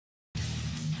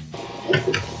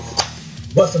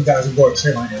What's up, guys? We're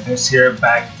Xenoverse here,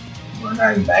 back. We're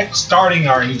not even back. Starting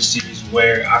our new series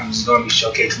where I'm just going to be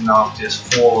showcasing off this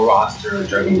full roster of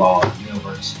Dragon Ball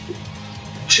Xenoverse.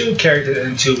 2 characters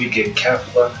until we get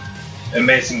Kefla. And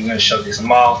basically, going to showcase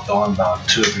them off, throwing about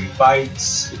 2 or 3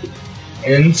 fights,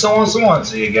 and so on, so on.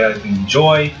 So you guys can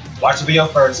enjoy. Watch the video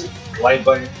first. Like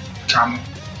button, comment,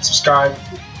 subscribe,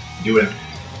 do it.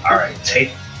 Alright,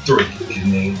 take 3.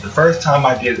 The first time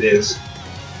I did this,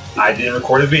 I didn't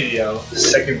record a video. The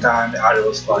second time, the audio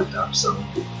was fucked up. So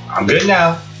I'm good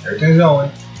now. Everything's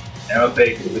going. And I'll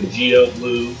pick Vegito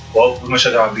Blue. Well, we're gonna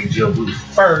show y'all Vegito Blue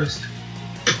first.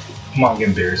 Come on, get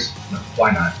embarrassed. No,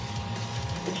 why not?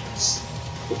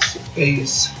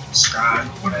 Face, subscribe,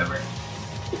 whatever.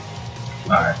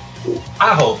 Alright.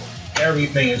 I hope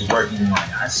everything is working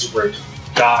right. I swear to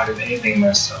God, if anything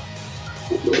messed up,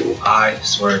 I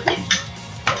swear to God.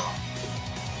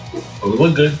 But we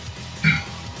look good.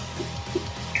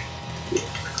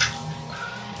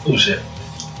 Oh shit.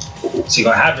 See, what's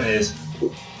gonna happen is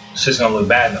it's just gonna look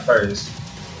bad in the first,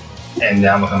 and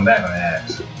then I'm gonna come back on the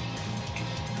ass.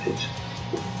 Bitch.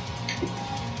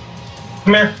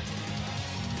 Come here.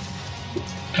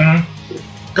 Come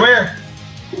here.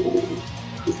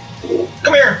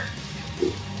 Come here.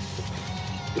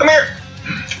 Come here.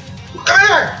 Come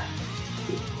here.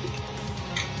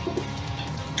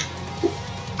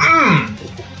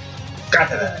 Got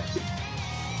that ass.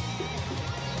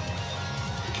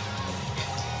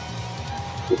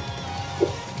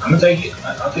 I'm gonna take it.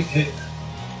 I'll take it.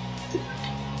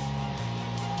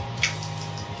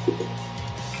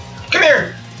 Come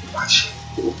here. Watch.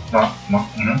 No.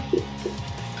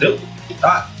 Nope.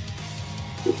 Ah.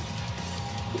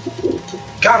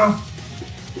 Got him.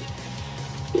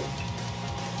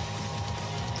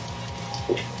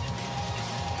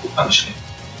 Oh shit.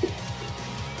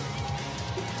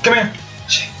 Come here.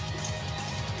 Shit.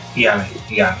 He got me.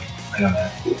 I got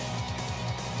that.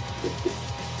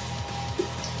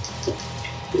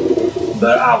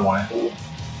 But I won.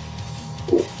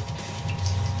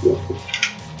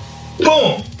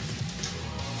 Boom!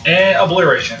 And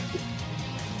obliteration.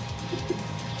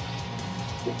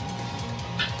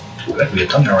 That could be a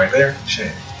thumbnail right there.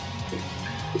 Shit.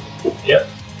 Yep.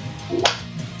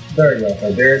 There you go.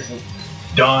 So there's it.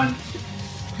 Done.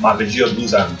 My Vegito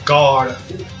Blue's out of guard.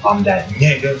 I'm that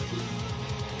nigga.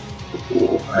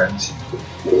 Alright, let's see.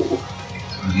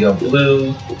 Vegito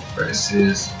Blue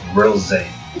versus Rose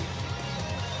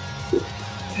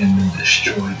in the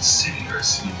destroyed city or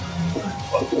city.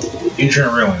 Future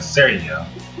and ruins. There you go.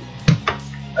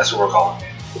 That's what we're calling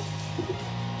it.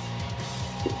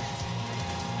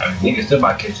 I mean, you can still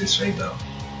might catch this straight though.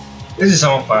 This is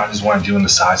something fun I just want to do on the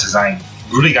side since I ain't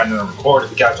really got nothing to record.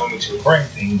 If you guys want me to record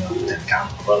anything, you know, then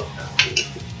comment below.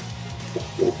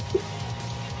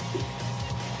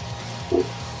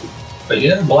 But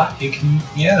yeah, black, you can,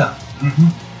 yeah.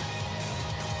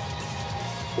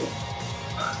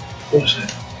 Oh shit.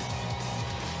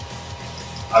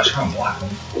 I was trying to block him.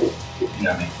 You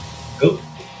know what I mean?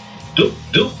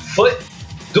 Do, foot,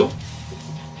 do.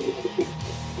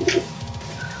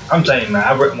 I'm telling you,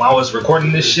 man, when I was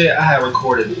recording this shit, I had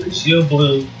recorded Vegito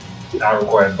Blue, and I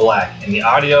recorded black, and the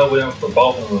audio with them for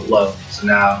both of them was low. So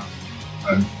now,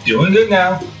 I'm doing good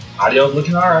now. Audio's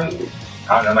looking alright.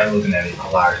 I don't know, I'm not looking at it.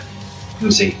 I'm liar. Let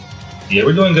me see. Yeah,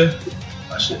 we're doing good.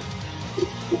 Oh shit.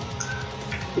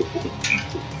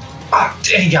 Ah,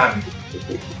 dang, he got me.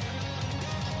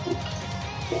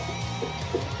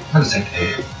 I'll just take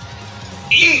that.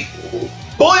 Eat!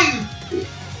 Boy!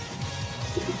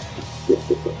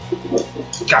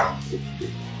 Got him.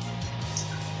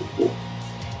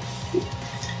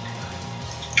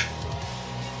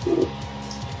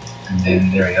 And then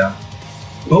there we go.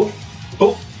 Boop!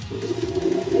 Boop!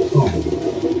 Boom.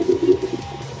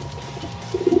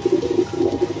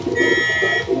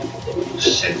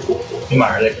 Shit. You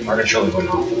might hear that controller going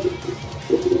on.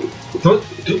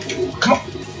 Come on!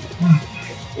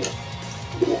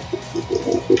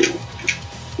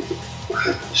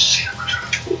 Shit.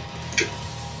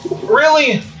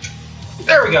 Really?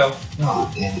 There we go.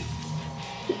 Oh, damn it.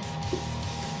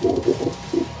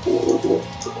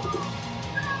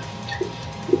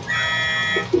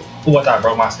 Ooh, I thought I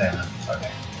broke my stamina.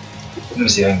 Okay. Let me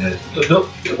see if I can do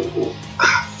it.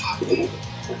 Ah, fuck.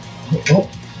 Oh.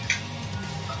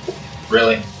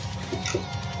 Really?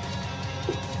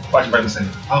 Why'd you break my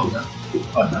stamina? Oh, no.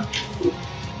 Oh,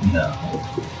 no.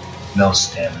 No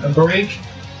stamina break?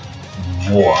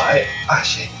 What? Ah,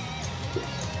 shit.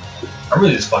 I'm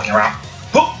really just fucking around.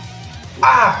 Boop!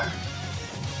 Ah!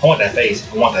 I want that face.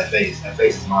 That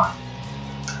face is mine.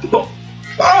 Boom!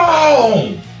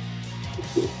 Boom!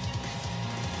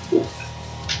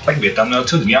 That could be a thumbnail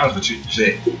too, to be honest with you.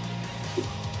 Shit.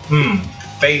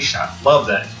 Face shot. Love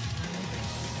that.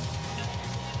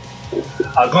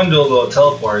 I was going to do a little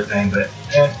teleport thing, but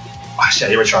oh shit,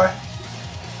 here we try.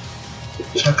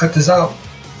 Should I cut this out?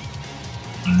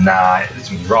 Nah,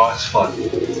 it's raw as fuck.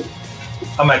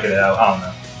 I might get it out. I don't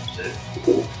know. Shit.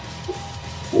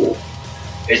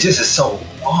 It just is so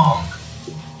long.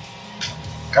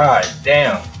 God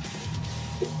damn.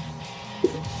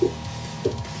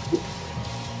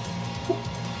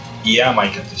 Yeah, I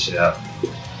might cut this shit out.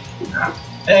 Nah.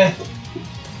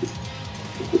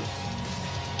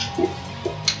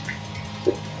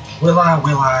 Will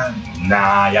I?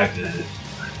 Nah, y'all good.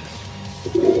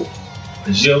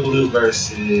 Vegito Blue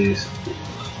versus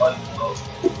what?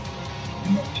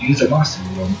 He's a monster.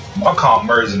 I'll call him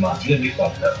Murders and Monster. He'll be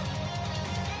fucked up.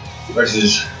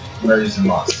 Versus Murders and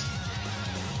Monster.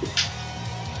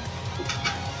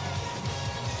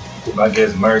 I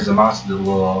guess Murders and Monster, the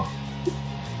little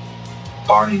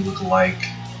Barney look like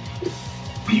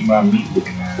beat my meat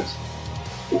looking ass.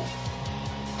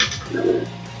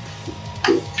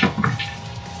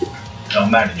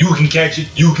 Don't matter. You can catch it.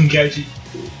 You can catch it.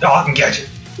 No, I can catch it.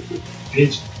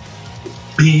 Bitch.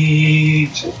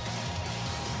 Bitch.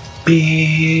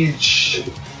 Bitch.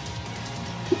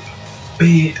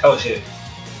 Bitch. Oh shit.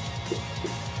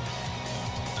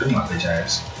 Bring my bitch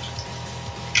ass.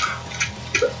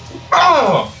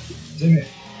 Oh! Damn it.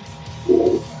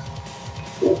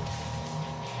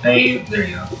 Hey, there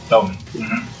you go. Throw me.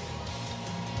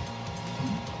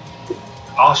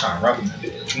 I was trying to rough him a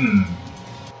bit.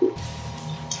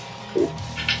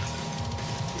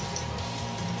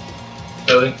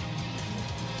 Really?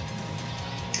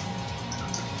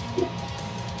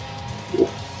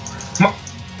 Come on.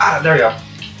 Ah, there you go.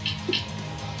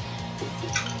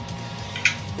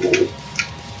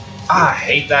 I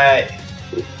hate that.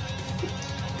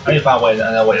 I need to find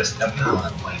another way to step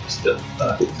down.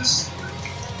 Just.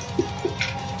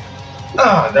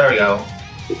 Ah, there we go.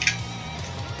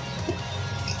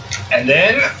 And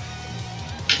then.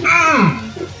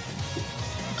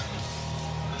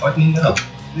 Fucking up,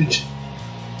 bitch.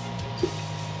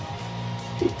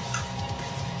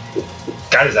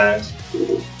 Got his ass.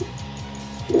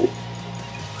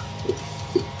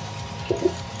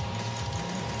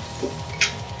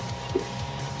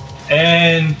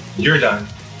 And you're done.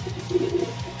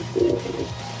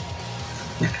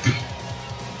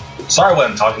 Sorry I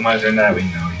wasn't talking much during that, but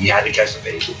you know, he had to catch the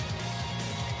bait.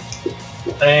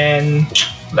 And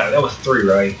that was 3,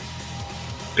 right?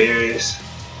 Beers,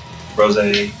 Rose,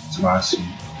 Tomasi.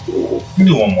 We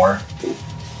do one more.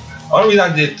 The only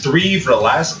reason I did 3 for the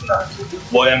last,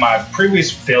 well, in my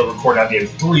previous failed recording, I did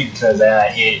 3 because I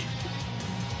hit,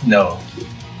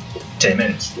 10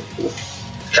 minutes.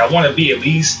 I want to be at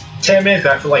least 10 minutes,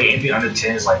 but I feel like anything under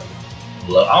 10 is like,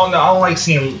 low. I don't know, I don't like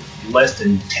seeing less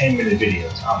than 10-minute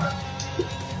videos. I don't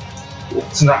know.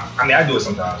 It's not, I mean, I do it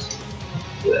sometimes.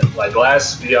 Like, the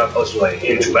last video I posted was like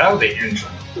intro, but that was the intro.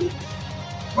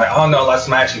 Like, I don't know, last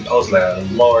time I actually posted like a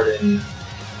lower than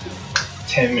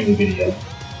 10-minute video.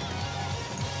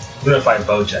 I'm gonna fight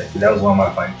Bojack. That was one of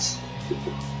my fights.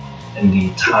 In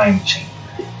the time chamber.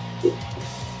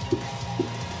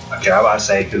 Okay, I'm about to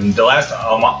say, because the last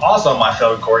time, also on my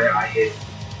failed recording,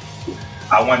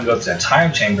 I wanted to go to the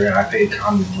time chamber and I paid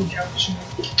comedy to look at it.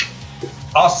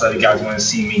 Also, you guys want to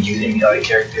see me use any other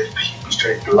characters, be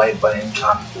straight the like button,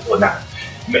 comment, well not.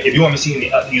 If you want me to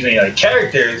see use any other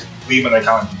characters, leave them in the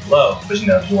comments below. But you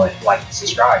know, if you want to like and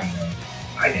subscribe, you know,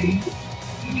 I can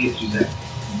use that.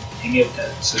 Hit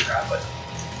that subscribe button.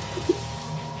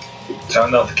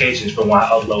 Turn notifications for when I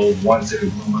upload once every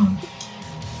blue moon.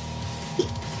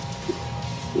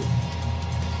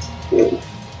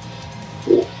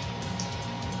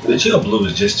 The Vegito Blue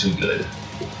is just too good.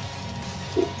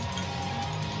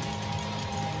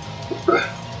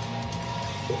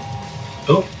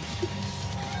 Oh.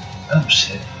 Oh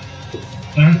shit.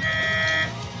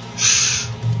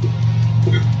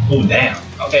 Oh damn.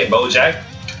 Okay, Bojack.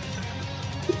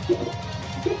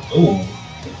 Ooh.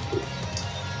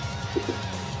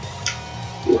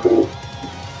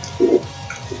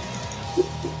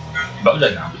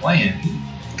 Bojack not playing.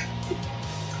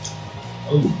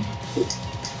 Ooh.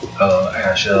 I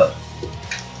gotta shut up.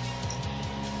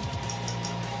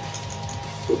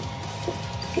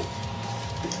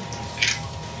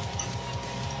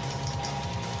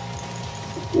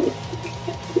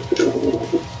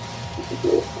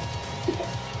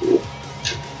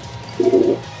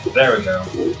 There we go.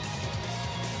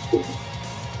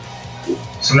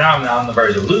 So now I'm on the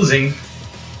verge of losing.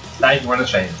 Now you can run a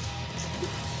train.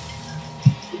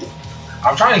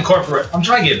 I'm trying to incorporate. I'm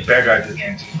trying to get better at this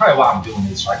game. That's probably why I'm doing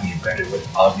this, so I can get better with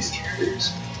all these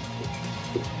characters.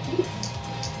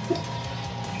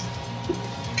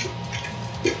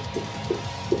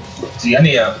 See, I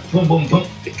need a boom, boom, boom.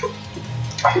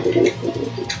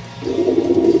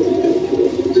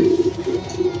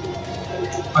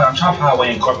 I'm trying to find a way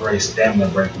to incorporate stamina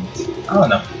breaking. I don't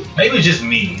know. Maybe it's just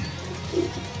me.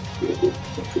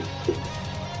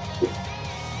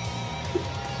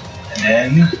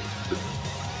 And then,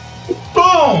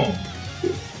 boom!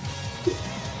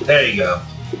 There you go.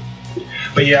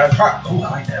 But yeah, I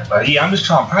like that. But yeah, I'm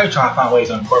probably trying to find ways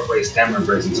to incorporate stamina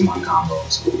breaks into my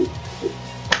combos.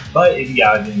 But if you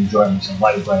guys did enjoy me, some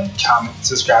like button, comment,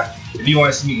 subscribe. If you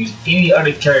want to see me use any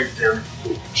other character,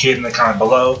 hit in the comment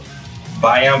below. But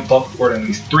I am focused for at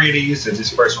least 3 of these. So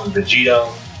this first one's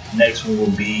Vegito. Next one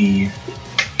will be,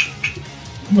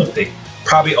 I'm gonna think,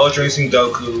 probably Ultra Instinct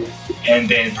Goku, and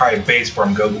then probably base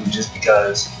form Goku, just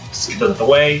because it's out of the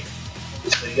way.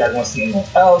 So if you guys want to see anyone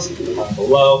else, comment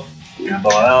below. And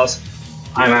above all else,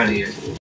 I'm out of here.